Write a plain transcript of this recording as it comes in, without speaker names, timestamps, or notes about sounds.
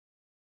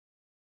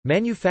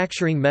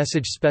Manufacturing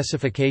Message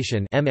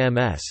Specification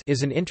 (MMS)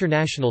 is an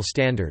international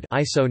standard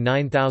ISO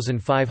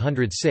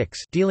 9506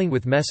 dealing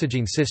with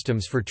messaging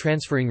systems for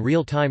transferring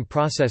real-time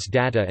process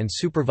data and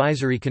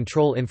supervisory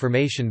control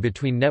information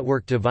between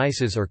network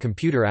devices or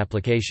computer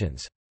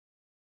applications.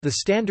 The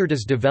standard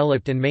is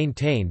developed and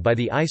maintained by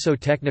the ISO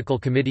Technical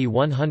Committee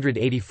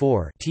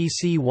 184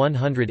 (TC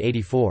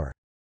 184).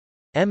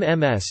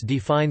 MMS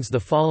defines the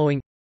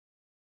following: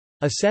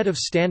 a set of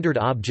standard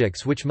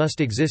objects which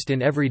must exist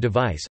in every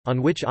device,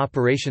 on which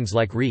operations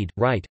like read,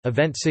 write,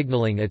 event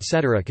signaling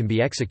etc. can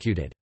be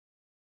executed.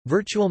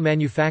 Virtual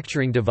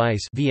Manufacturing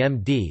Device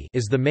 (VMD)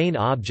 is the main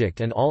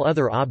object, and all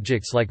other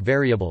objects like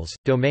variables,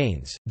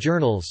 domains,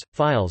 journals,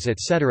 files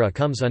etc.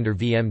 comes under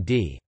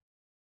VMD.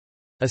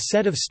 A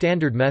set of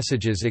standard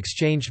messages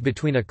exchanged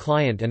between a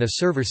client and a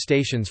server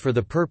stations for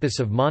the purpose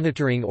of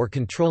monitoring or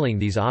controlling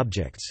these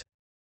objects.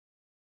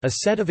 A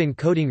set of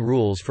encoding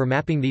rules for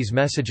mapping these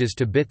messages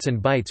to bits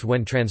and bytes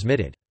when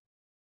transmitted.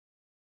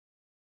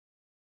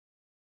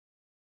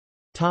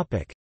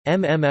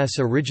 MMS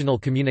Original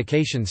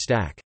Communication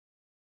Stack.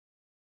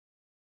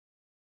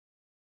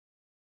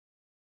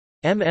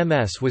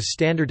 MMS was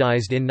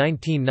standardized in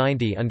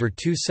 1990 under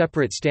two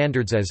separate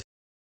standards as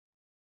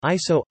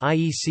ISO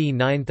IEC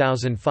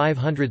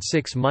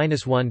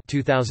 9506-1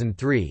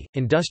 2003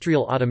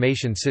 Industrial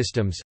Automation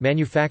Systems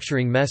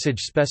Manufacturing Message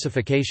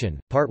Specification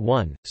Part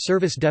 1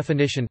 Service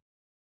Definition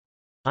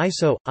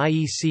ISO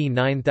IEC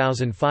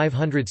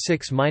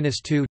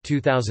 9506-2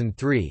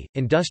 2003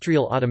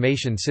 Industrial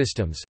Automation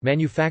Systems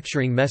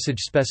Manufacturing Message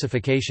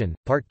Specification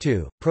Part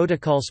 2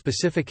 Protocol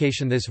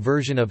Specification. This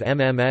version of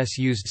MMS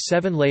used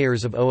 7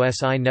 layers of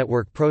OSI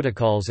network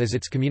protocols as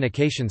its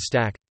communication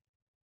stack.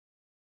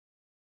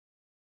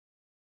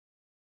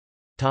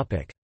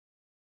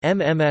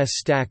 MMS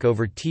stack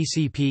over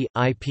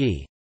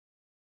TCP/IP.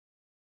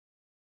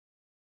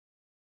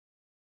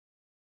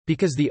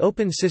 Because the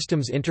Open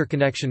Systems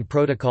Interconnection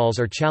protocols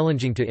are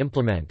challenging to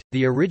implement,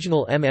 the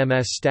original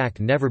MMS stack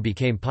never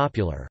became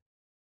popular.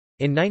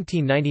 In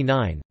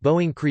 1999,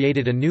 Boeing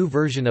created a new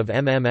version of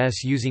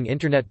MMS using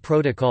Internet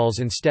protocols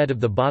instead of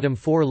the bottom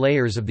 4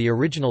 layers of the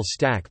original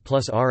stack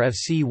plus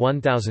RFC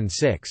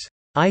 1006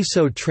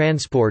 ISO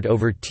transport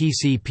over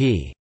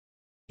TCP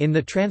in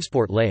the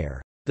transport layer.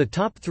 The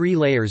top 3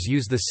 layers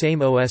use the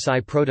same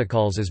OSI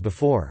protocols as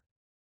before.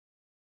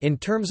 In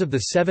terms of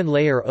the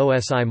 7-layer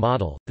OSI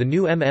model, the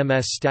new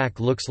MMS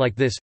stack looks like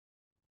this.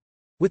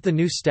 With the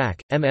new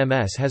stack,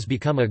 MMS has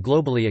become a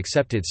globally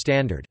accepted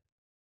standard.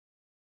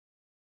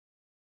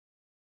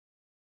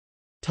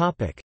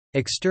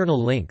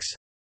 External links.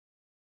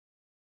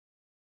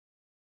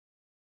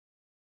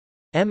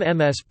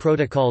 MMS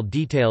protocol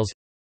details,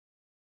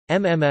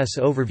 MMS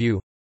overview,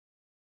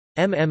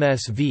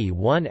 MMS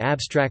v1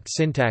 abstract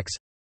syntax,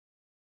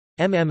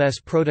 MMS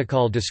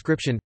protocol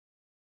description,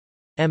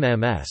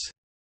 MMS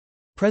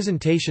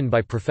presentation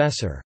by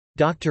Professor.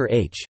 Dr.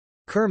 H.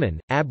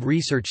 Kerman, AB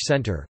Research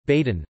Center,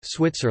 Baden,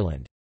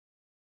 Switzerland.